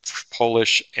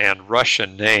 Polish, and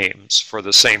Russian names for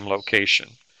the same location.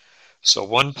 So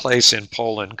one place in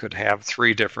Poland could have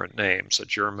three different names: a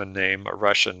German name, a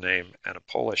Russian name, and a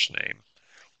Polish name.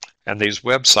 And these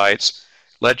websites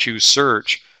let you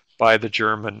search by the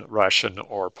German, Russian,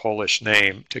 or Polish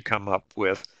name to come up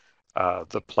with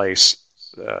the place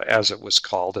as it was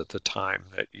called at the time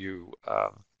that you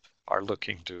are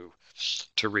looking to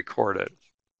record it.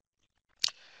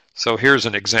 So here's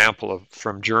an example of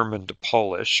from German to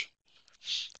Polish.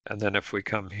 And then if we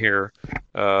come here,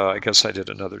 I guess I did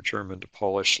another German to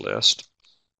Polish list.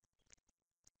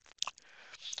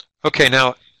 Okay,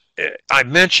 now I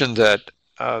mentioned that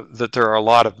there are a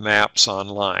lot of maps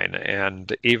online,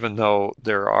 and even though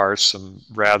there are some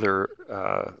rather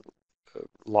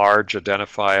large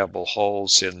identifiable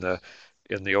holes in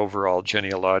the overall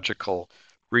genealogical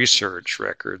research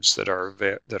records that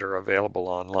are available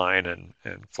online and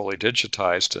fully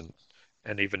digitized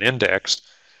and even indexed,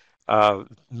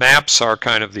 maps are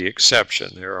kind of the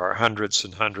exception. There are hundreds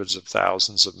and hundreds of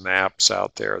thousands of maps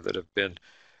out there that have been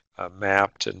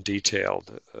mapped and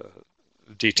detailed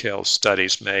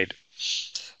studies made.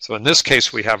 So in this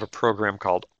case, we have a program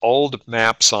called Old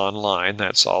Maps Online,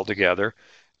 that's all together,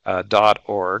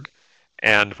 .org.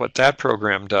 And what that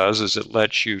program does is it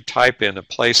lets you type in a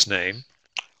place name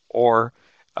or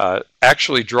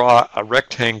actually draw a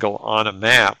rectangle on a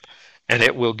map, and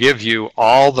it will give you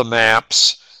all the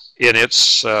maps in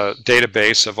its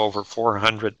database of over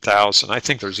 400,000. I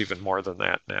think there's even more than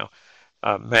that now,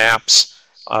 maps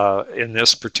in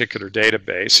this particular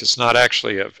database. It's not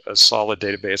actually a solid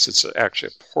database, it's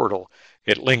actually a portal.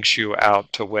 It links you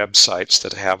out to websites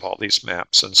that have all these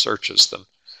maps and searches them.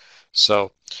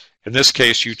 So in this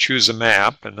case, you choose a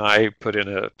map, and I put in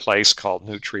a place called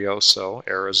Nutrioso,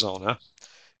 Arizona,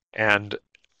 and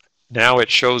now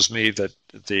it shows me that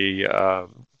the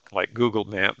like Google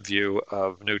map view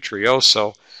of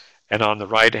Nutrioso, and on the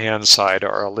right-hand side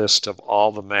are a list of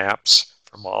all the maps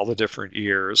from all the different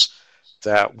years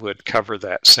that would cover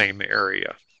that same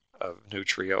area of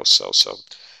Nutrioso. So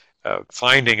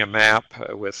finding a map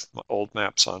with Old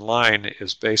Maps Online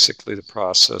is basically the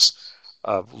process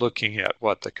of looking at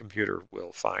what the computer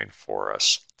will find for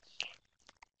us.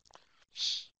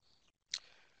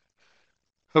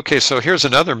 Okay, so here's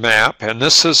another map, and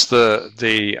this is the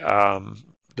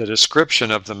description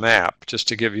of the map, just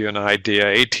to give you an idea.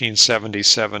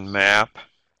 1877 map,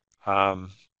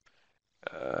 and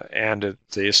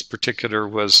this particular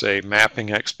was a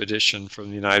mapping expedition from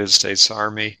the United States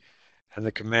Army, and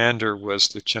the commander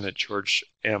was Lieutenant George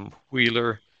M.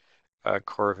 Wheeler,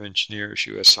 Corps of Engineers,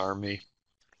 U.S. Army,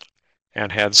 and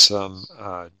had some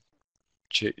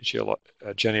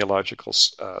genealogical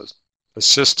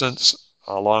assistants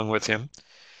along with him.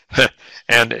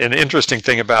 And an interesting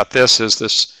thing about this is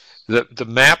the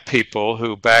map people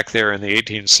who back there in the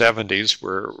 1870s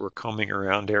were combing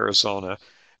around Arizona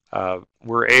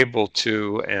were able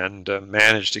to and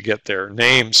managed to get their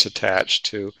names attached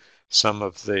to some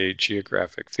of the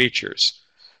geographic features.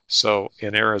 So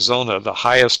in Arizona, the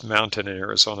highest mountain in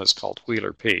Arizona is called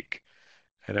Wheeler Peak,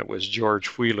 and it was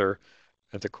George Wheeler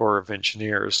at the Corps of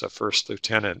Engineers, a first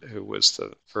lieutenant, who was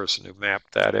the person who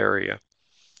mapped that area.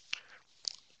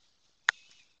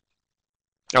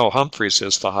 Oh, Humphreys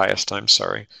is the highest. I'm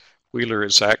sorry. Wheeler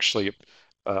is actually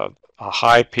a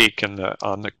high peak on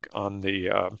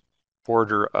the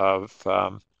border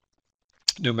of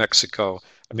New Mexico.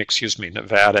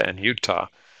 Nevada and Utah.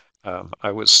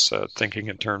 I was thinking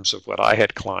in terms of what I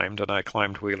had climbed, and I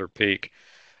climbed Wheeler Peak,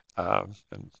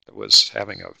 and was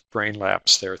having a brain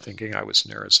lapse there, thinking I was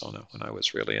in Arizona when I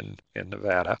was really in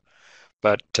Nevada.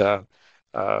 But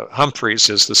Humphreys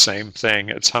is the same thing.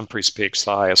 It's Humphreys Peak's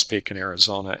the highest peak in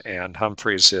Arizona, and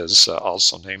Humphreys is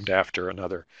also named after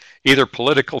another, either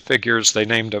political figures, they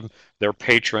named them, their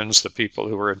patrons, the people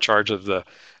who were in charge of the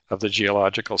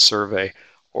Geological Survey,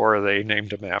 or they named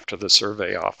them after the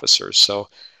survey officers. So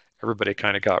everybody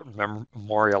kind of got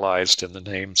memorialized in the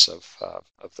names of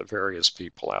the various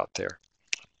people out there.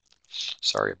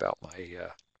 Sorry about my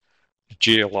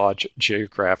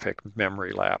geographic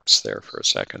memory lapse there for a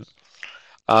second.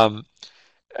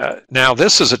 Now,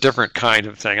 this is a different kind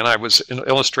of thing, and I was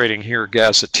illustrating here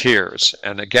Gazetteers,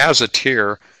 and a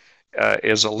Gazetteer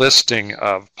is a listing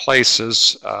of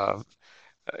places,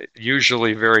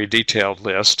 usually very detailed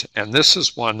list, and this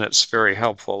is one that's very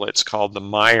helpful. It's called the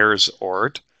Myers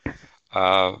Ort,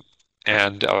 or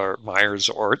Myers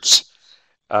Orts,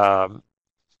 and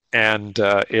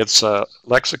it's a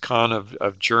lexicon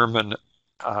of German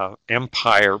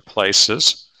empire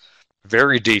places,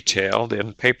 very detailed.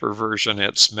 In paper version,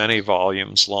 it's many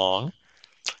volumes long,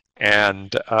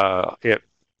 and it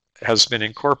has been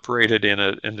incorporated in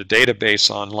a database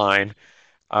online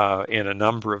in a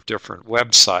number of different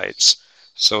websites.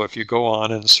 So if you go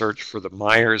on and search for the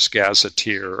Myers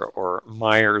Gazetteer or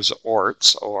Myers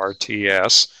Orts,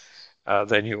 O-R-T-S,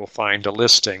 then you will find a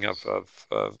listing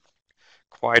of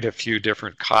quite a few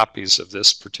different copies of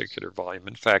this particular volume.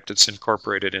 In fact, it's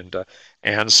incorporated into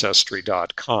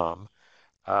Ancestry.com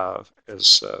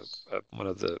as one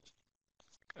of the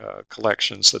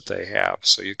collections that they have.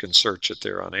 So you can search it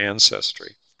there on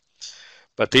Ancestry.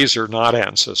 But these are not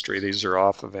Ancestry. These are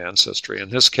off of Ancestry. In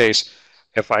this case,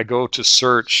 if I go to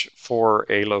search for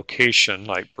a location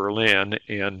like Berlin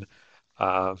in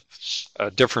a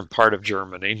different part of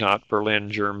Germany, not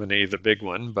Berlin, Germany, the big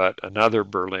one, but another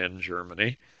Berlin,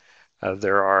 Germany.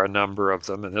 There are a number of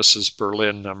them, and this is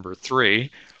Berlin number 3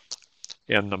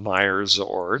 in the Myers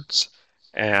Orts.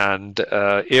 And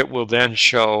it will then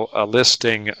show a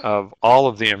listing of all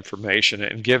of the information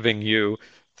and giving you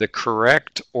the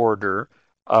correct order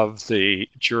of the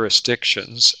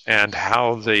jurisdictions and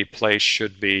how the place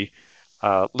should be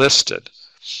listed.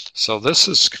 So this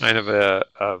is kind of a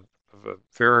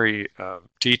very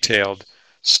detailed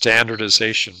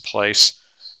standardization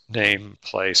name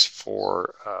place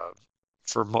for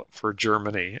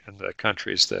Germany and the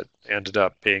countries that ended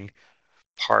up being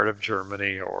part of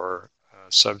Germany or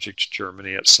subject to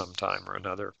Germany at some time or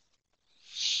another.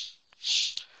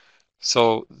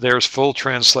 So there's full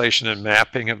translation and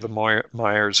mapping of the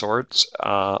Myers Orts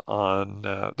on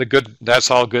the good.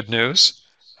 That's all good news.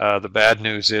 The bad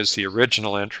news is the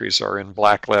original entries are in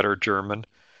black letter German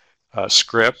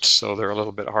script, so they're a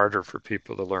little bit harder for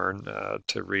people to learn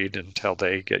to read until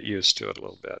they get used to it a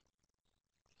little bit.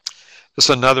 This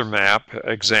is another map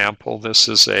example. This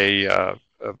is a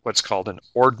what's called an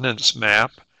ordnance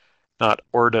map, not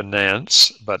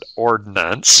ordinance, but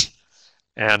ordnance.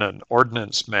 And an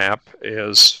ordnance map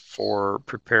is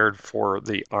prepared for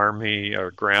the Army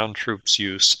or ground troops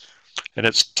use, and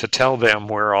it's to tell them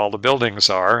where all the buildings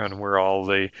are and where all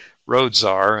the roads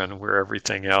are and where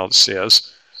everything else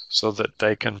is, so that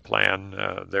they can plan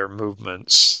their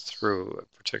movements through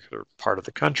a particular part of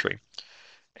the country.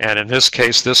 And in this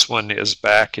case, this one is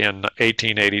back in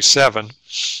 1887.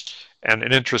 And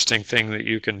an interesting thing that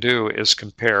you can do is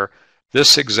compare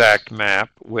this exact map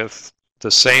with the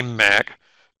same map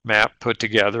put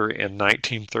together in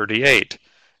 1938.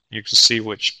 You can see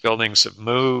which buildings have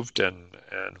moved and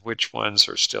which ones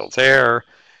are still there,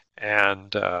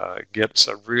 and gets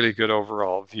a really good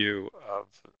overall view of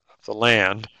the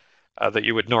land that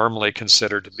you would normally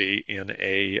consider to be in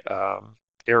a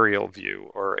aerial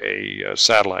view or a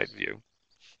satellite view.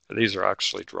 These are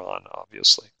actually drawn,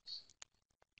 obviously.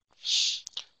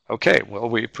 Okay, well,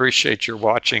 we appreciate your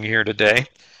watching here today.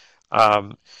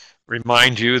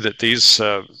 Remind you that these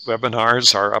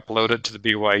webinars are uploaded to the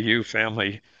BYU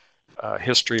Family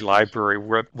History Library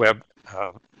web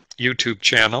YouTube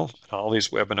channel. All these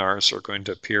webinars are going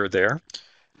to appear there.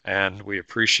 And we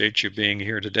appreciate you being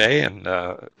here today, and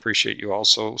appreciate you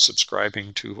also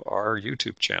subscribing to our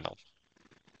YouTube channel.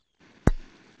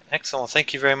 Excellent. Well,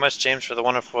 thank you very much, James, for the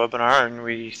wonderful webinar, and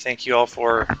we thank you all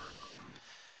for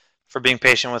being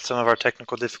patient with some of our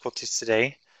technical difficulties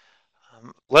today.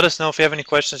 Let us know if you have any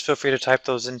questions. Feel free to type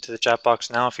those into the chat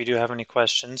box now if you do have any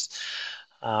questions.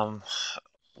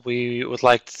 We would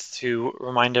like to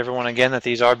remind everyone again that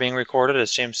these are being recorded,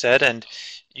 as James said, and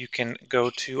you can go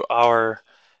to our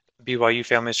BYU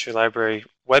Family History Library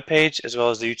webpage as well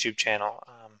as the YouTube channel.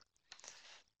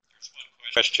 There's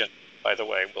one question, by the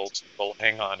way. We'll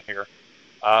hang on here.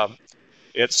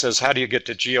 It says, how do you get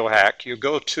to GeoHack? You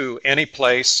go to any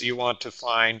place you want to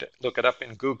find, look it up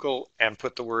in Google, and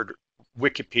put the word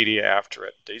Wikipedia after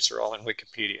it. These are all in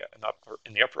Wikipedia. And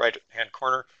in the upper right-hand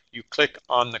corner, you click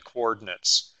on the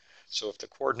coordinates. So if the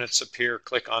coordinates appear,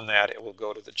 click on that. It will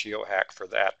go to the GeoHack for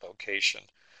that location.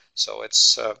 So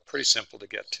it's pretty simple to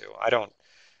get to. I don't,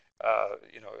 I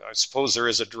suppose there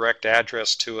is a direct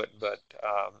address to it, but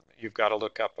you've got to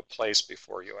look up a place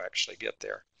before you actually get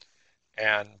there.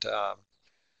 And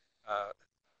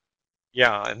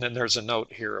Yeah, and then there's a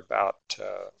note here about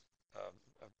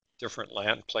different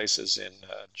land places in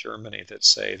Germany that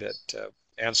say that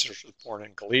Ancestor was born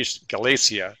in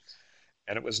Galicia,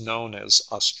 and it was known as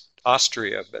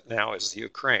Austria, but now is the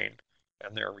Ukraine,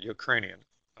 and they're Ukrainian.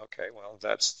 Okay, well,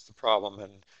 that's the problem,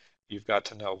 and you've got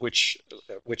to know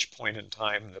at which point in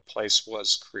time the place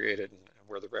was created and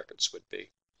where the records would be.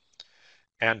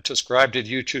 And to subscribe to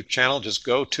the YouTube channel, just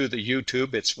go to the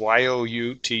YouTube. It's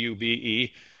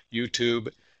YOUTUBE,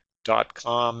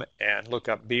 YouTube.com, and look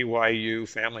up BYU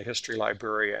Family History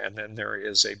Library, and then there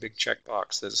is a big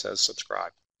checkbox that says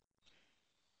subscribe.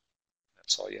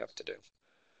 That's all you have to do.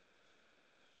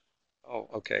 Oh,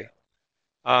 okay.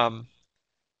 Um,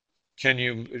 can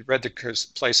you read the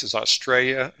places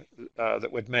Australia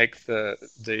that would make the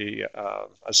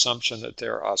assumption that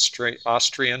they're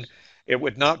Austrian? It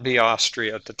would not be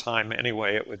Austria at the time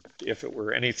anyway. It would, if it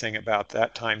were anything about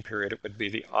that time period, it would be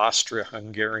the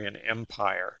Austro-Hungarian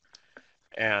Empire,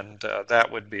 and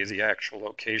that would be the actual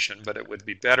location. But it would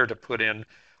be better to put in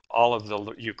all of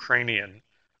the Ukrainian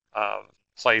uh,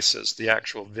 places, the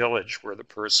actual village where the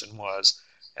person was,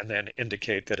 and then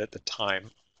indicate that at the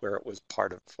time where it was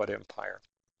part of what empire.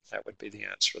 That would be the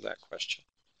answer to that question.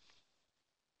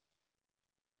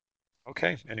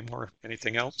 Okay,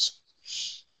 anything else?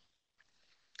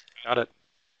 Got it.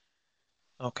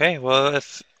 Okay, well,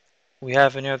 if we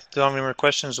have don't have any more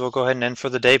questions, we'll go ahead and end for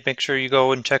the day. Make sure you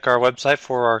go and check our website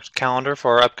for our calendar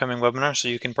for our upcoming webinar so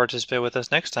you can participate with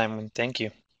us next time. And thank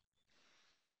you.